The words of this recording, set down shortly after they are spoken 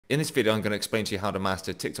In this video, I'm going to explain to you how to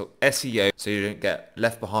master TikTok SEO so you don't get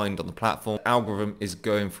left behind on the platform. The algorithm is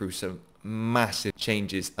going through some massive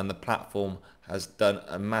changes and the platform has done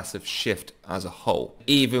a massive shift as a whole.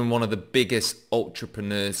 Even one of the biggest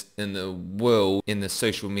entrepreneurs in the world in the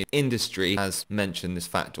social media industry has mentioned this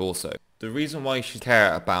fact also. The reason why you should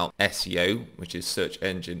care about SEO, which is search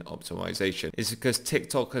engine optimization, is because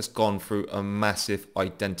TikTok has gone through a massive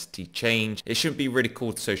identity change. It shouldn't be really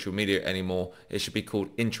called social media anymore. It should be called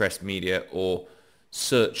interest media or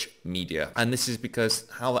search media. And this is because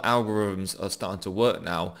how the algorithms are starting to work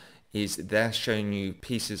now is they're showing you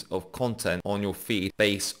pieces of content on your feed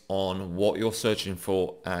based on what you're searching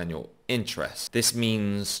for and your interests. This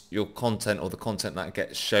means your content or the content that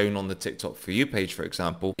gets shown on the TikTok For You page, for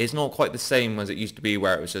example, is not quite the same as it used to be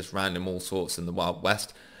where it was just random all sorts in the Wild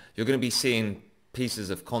West. You're going to be seeing pieces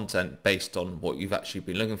of content based on what you've actually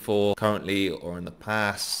been looking for currently or in the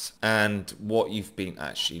past and what you've been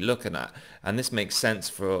actually looking at. And this makes sense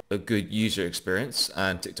for a good user experience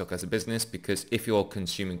and TikTok as a business, because if you're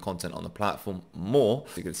consuming content on the platform more,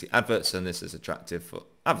 you're going to see adverts, and this is attractive for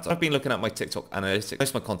advertising. I've been looking at my TikTok analytics. Most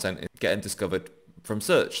of my content is getting discovered from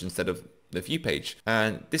search instead of the view page.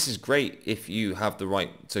 And this is great if you have the right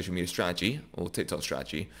social media strategy or TikTok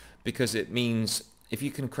strategy, because it means if you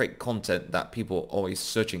can create content that people are always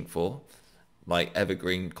searching for, like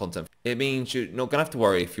evergreen content, it means you're not going to have to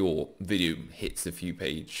worry if your video hits the view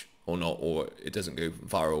page or not, or it doesn't go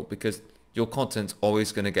viral, because your content's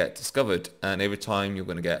always going to get discovered. And every time you're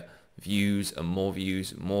going to get views and more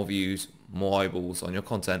views, more views, more eyeballs on your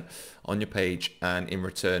content, on your page, and in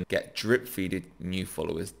return get drip feeded new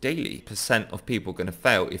followers daily. Percent of people are going to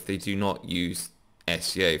fail if they do not use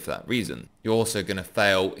SEO for that reason. You're also going to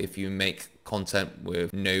fail if you make content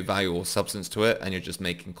with no value or substance to it and you're just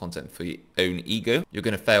making content for your own ego. You're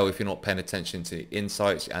going to fail if you're not paying attention to the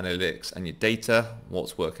insights, your analytics and your data,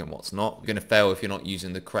 what's working, what's not. You're going to fail if you're not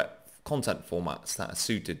using the correct content formats that are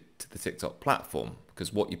suited to the TikTok platform,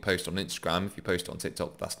 because what you post on Instagram, if you post on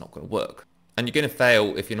TikTok, that's not going to work. And you're going to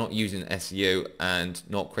fail if you're not using SEO and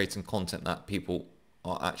not creating content that people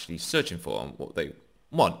are actually searching for and what they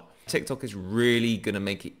want. TikTok is really going to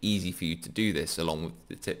make it easy for you to do this, along with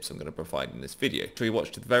the tips I'm going to provide in this video. So you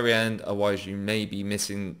watch to the very end, otherwise you may be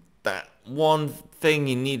missing that one thing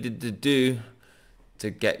you needed to do to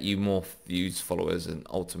get you more views, followers, and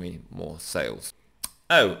ultimately more sales.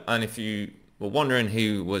 Oh, and if you were wondering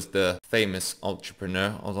who was the famous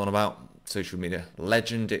entrepreneur I was on about, social media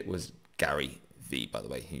legend, it was Gary V, by the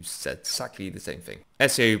way, who said exactly the same thing.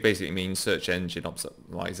 SEO basically means search engine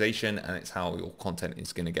optimization, and it's how your content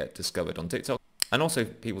is going to get discovered on TikTok, and also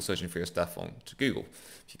people searching for your stuff on to Google.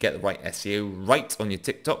 If you get the right SEO right on your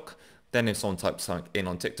TikTok, then if someone types something in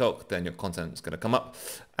on TikTok, then your content is going to come up.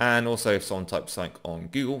 And also if someone types something on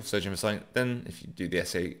Google, searching for something, then if you do the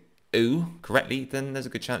SEO correctly, then there's a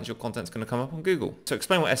good chance your content's going to come up on Google. So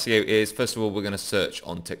explain what SEO is. First of all, we're going to search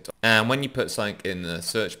on TikTok. And when you put something in the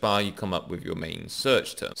search bar, you come up with your main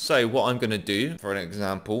search term. So what I'm going to do, for an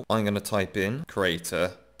example, I'm going to type in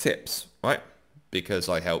creator tips, right? Because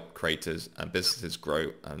I help creators and businesses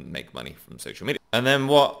grow and make money from social media. And then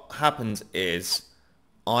what happens is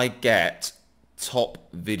I get top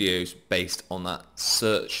videos based on that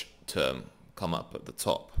search term come up at the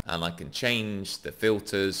top, and I can change the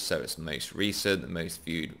filters so it's the most recent, the most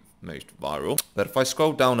viewed, most viral. But if I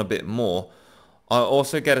scroll down a bit more, I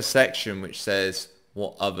also get a section which says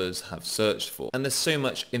what others have searched for, and there's so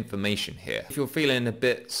much information here. If you're feeling a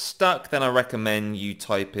bit stuck, then I recommend you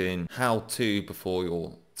type in how to before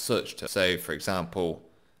your search term. So for example,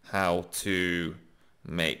 how to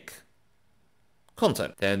make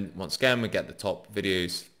content. Then once again we get the top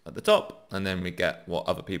videos at the top, and then we get what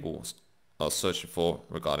other people are searching for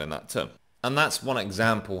regarding that term. And that's one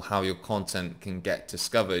example how your content can get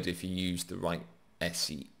discovered if you use the right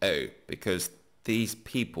SEO, because these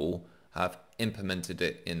people have implemented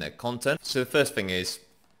it in their content. So the first thing is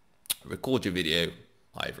record your video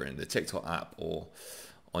either in the TikTok app or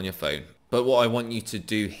on your phone. But what I want you to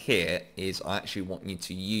do here is I actually want you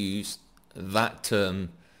to use that term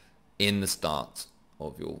in the start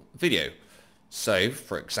of your video. So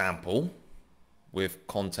for example, with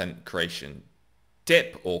content creation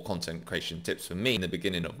tip or content creation tips for me in the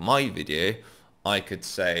beginning of my video, I could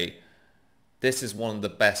say, this is one of the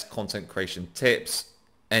best content creation tips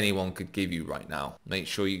anyone could give you right now. Make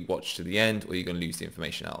sure you watch to the end or you're going to lose the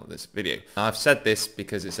information out of this video. Now, I've said this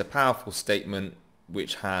because it's a powerful statement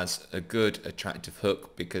which has a good attractive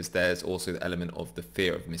hook, because there's also the element of the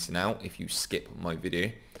fear of missing out if you skip my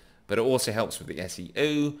video. But it also helps with the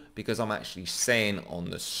SEO because I'm actually saying on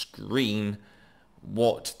the screen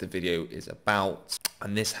what the video is about,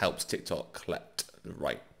 and this helps TikTok collect the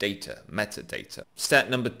right data, metadata. Step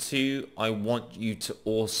number 2, I want you to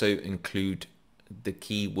also include the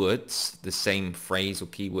keywords, the same phrase or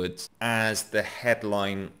keywords as the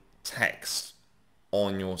headline text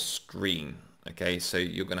on your screen. Okay, so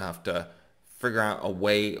you're going to have to figure out a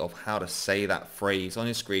way of how to say that phrase on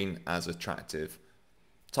your screen as attractive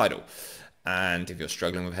title. And if you're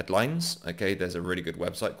struggling with headlines, okay, there's a really good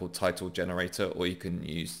website called Title Generator, or you can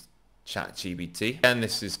use ChatGPT. And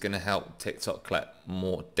this is going to help TikTok collect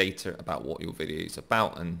more data about what your video is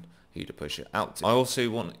about and who to push it out to. I also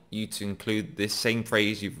want you to include this same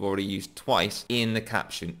phrase you've already used twice in the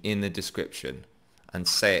caption, in the description, and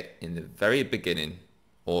say it in the very beginning,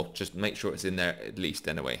 or just make sure it's in there at least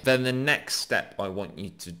anyway. Then the next step I want you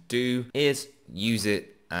to do is use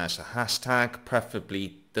it as a hashtag,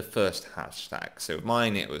 preferably the first hashtag. So with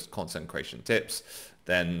mine, it was content creation tips.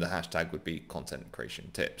 Then the hashtag would be content creation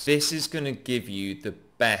tips. This is going to give you the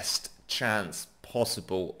best chance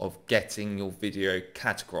possible of getting your video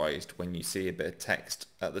categorized when you see a bit of text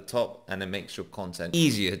at the top, and it makes your content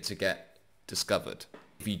easier to get discovered.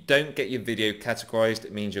 If you don't get your video categorized,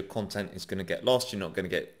 it means your content is going to get lost. You're not going to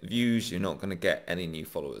get views. You're not going to get any new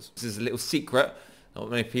followers. This is a little secret not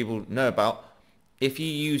many people know about. If you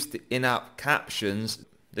use the in-app captions,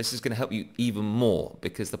 this is going to help you even more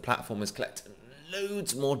because the platform is collecting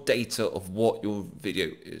loads more data of what your video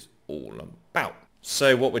is all about.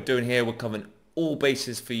 So what we're doing here, we're covering all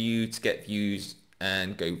bases for you to get views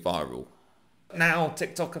and go viral. Now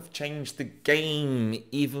TikTok have changed the game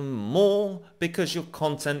even more because your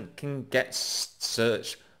content can get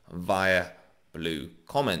searched via blue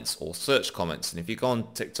comments or search comments. And if you go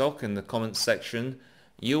on TikTok in the comments section,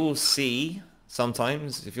 you'll see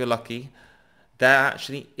sometimes, if you're lucky, there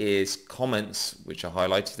actually is comments which are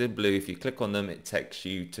highlighted in blue. If you click on them, it takes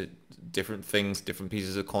you to different things, different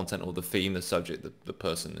pieces of content, or the theme, the subject that the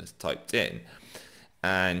person has typed in.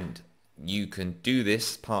 And you can do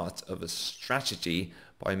this part of a strategy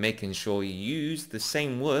by making sure you use the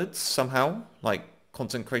same words somehow, like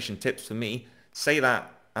content creation tips for me. Say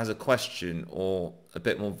that as a question or a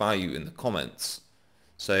bit more value in the comments.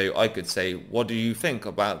 So I could say, what do you think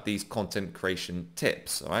about these content creation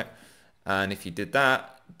tips? All right. And if you did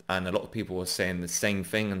that, and a lot of people are saying the same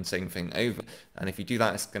thing and same thing over, and if you do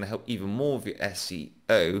that, it's going to help even more with your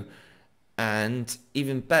SEO. And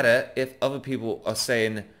even better, if other people are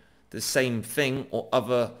saying the same thing or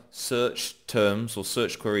other search terms or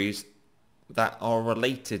search queries that are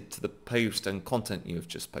related to the post and content you have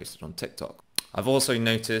just posted on TikTok. I've also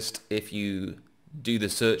noticed if you do the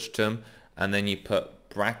search term and then you put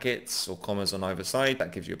brackets or commas on either side,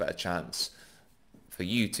 that gives you a better chance for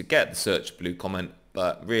you to get the search blue comment,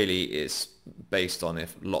 but really it's based on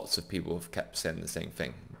if lots of people have kept saying the same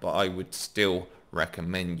thing. But I would still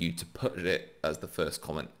recommend you to put it as the first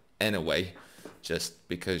comment anyway, just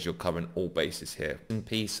because you're covering all bases here. One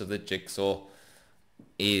piece of the jigsaw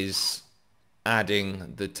is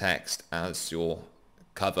adding the text as your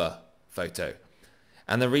cover photo.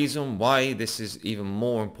 And the reason why this is even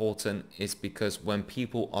more important is because when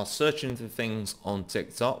people are searching for things on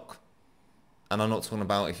TikTok, and I'm not talking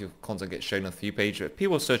about if your content gets shown on the For You page, but if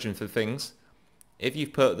people are searching for things, if you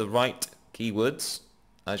put the right keywords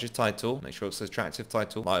as your title, make sure it's an attractive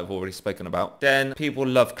title, like I've already spoken about, then people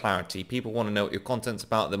love clarity. People want to know what your content's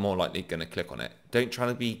about. They're more likely going to click on it. Don't try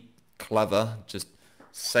to be clever. Just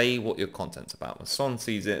say what your content's about. When someone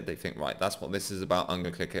sees it, they think, right, that's what this is about. I'm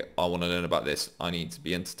going to click it. I want to learn about this. I need to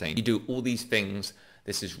be entertained. You do all these things.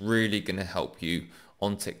 This is really going to help you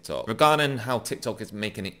on TikTok. Regarding how TikTok is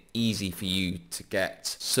making it easy for you to get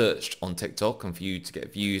searched on TikTok and for you to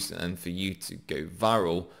get views and for you to go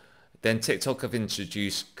viral, then TikTok have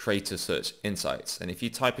introduced Creator Search Insights. And if you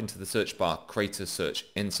type into the search bar Creator Search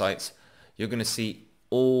Insights, you're going to see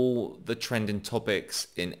all the trending topics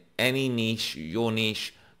in any niche, your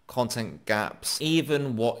niche, content gaps,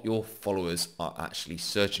 even what your followers are actually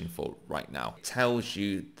searching for right now. It tells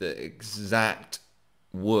you the exact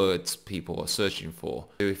words people are searching for.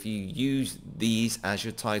 So if you use these as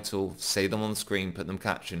your title, say them on the screen, put them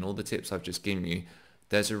caption, all the tips I've just given you,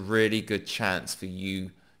 there's a really good chance for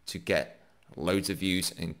you to get loads of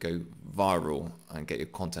views and go viral and get your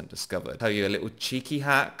content discovered. I'll tell you a little cheeky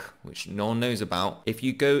hack which no one knows about. If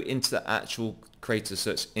you go into the actual Creator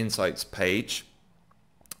Search Insights page,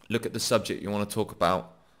 look at the subject you want to talk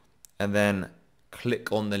about, and then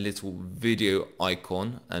click on the little video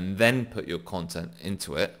icon and then put your content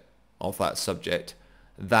into it of that subject,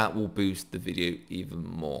 that will boost the video even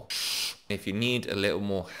more. If you need a little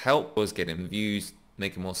more help with getting views,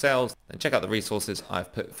 making more sales, then check out the resources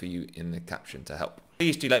I've put for you in the caption to help.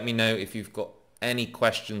 Please do let me know if you've got any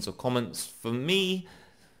questions or comments for me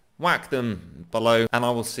whack them below, and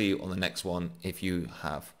I will see you on the next one if you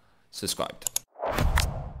have subscribed.